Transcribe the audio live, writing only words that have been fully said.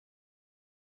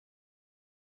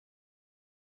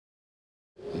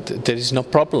there is no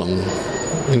problem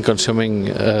in consuming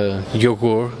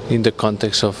yogurt in the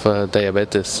context of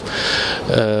diabetes,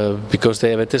 because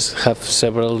diabetes have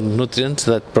several nutrients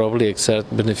that probably exert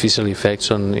beneficial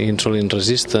effects on insulin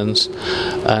resistance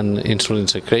and insulin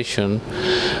secretion,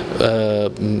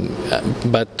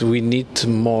 but we need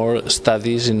more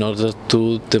studies in order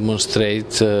to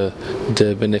demonstrate the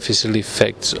beneficial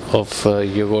effects of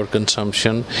yogurt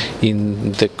consumption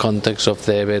in the context of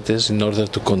diabetes in order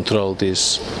to control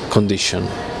this condition.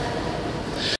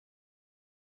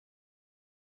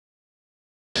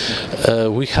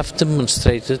 We have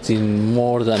demonstrated in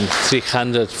more than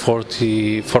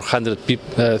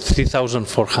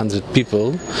 3,400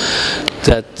 people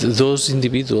that those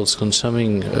individuals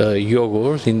consuming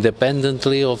yogurt,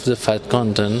 independently of the fat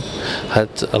content, had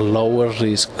a lower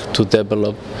risk to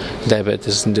develop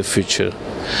diabetes in the future.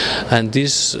 And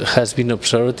this has been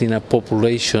observed in a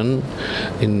population,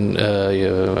 in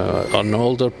an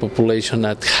older population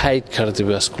at high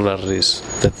cardiovascular risk.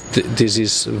 That this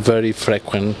is very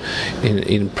frequent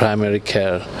in primary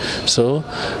care. So,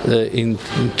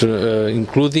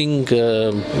 including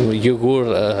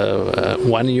yogurt,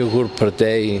 one yogurt per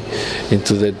day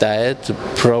into the diet,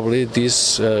 probably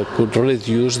this could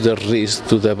reduce the risk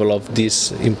to develop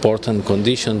this important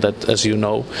condition that, as you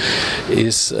know,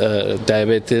 is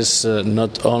diabetes.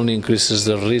 Not only increases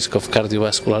the risk of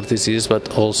cardiovascular disease,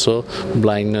 but also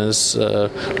blindness,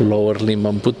 lower limb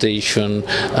amputation,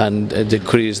 and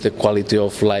decrease the quality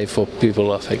of life of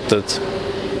people affected.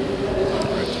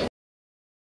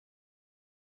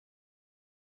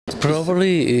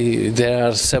 Probably there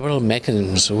are several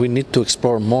mechanisms we need to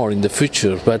explore more in the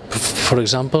future, but for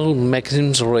example,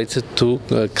 mechanisms related to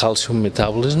calcium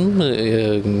metabolism,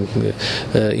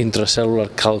 intracellular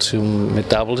calcium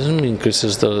metabolism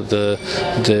increases the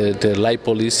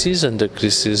lipolysis and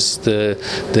decreases the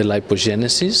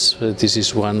lipogenesis. This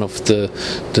is one of the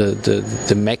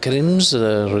mechanisms,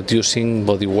 reducing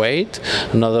body weight.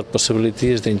 Another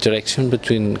possibility is the interaction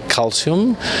between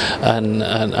calcium and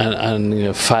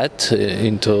fat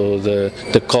into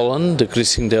the colon,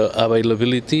 decreasing the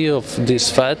availability of this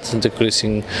fat and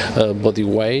decreasing body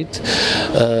weight.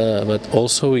 But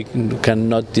also we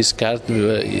cannot discard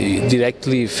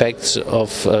directly effects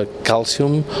of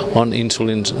calcium on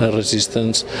insulin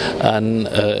resistance and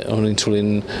on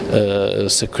insulin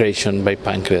secretion by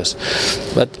pancreas.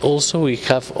 But also we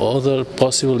have other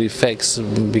possible effects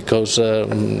because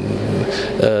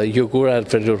yogurt are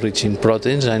very rich in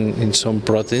proteins, and in some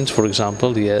proteins, for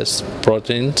example,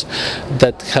 proteins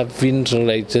that have been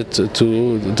related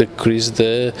to decrease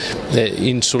the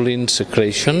insulin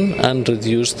secretion and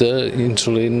reduce the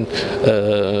insulin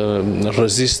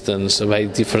resistance by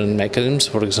different mechanisms,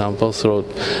 for example, through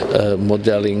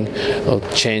modeling or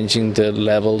changing the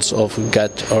levels of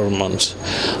gut hormones.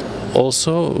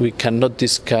 Also, we cannot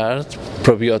discard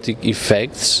probiotic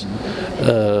effects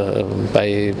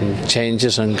by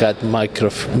changes in gut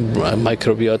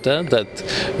microbiota that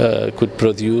could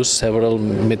produce several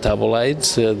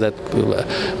metabolites that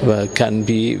can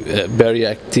be very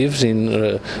active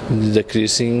in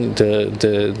decreasing the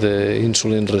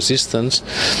insulin resistance,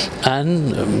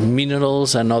 and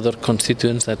minerals and other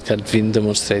constituents that have been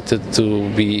demonstrated to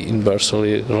be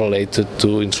inversely related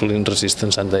to insulin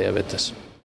resistance and diabetes.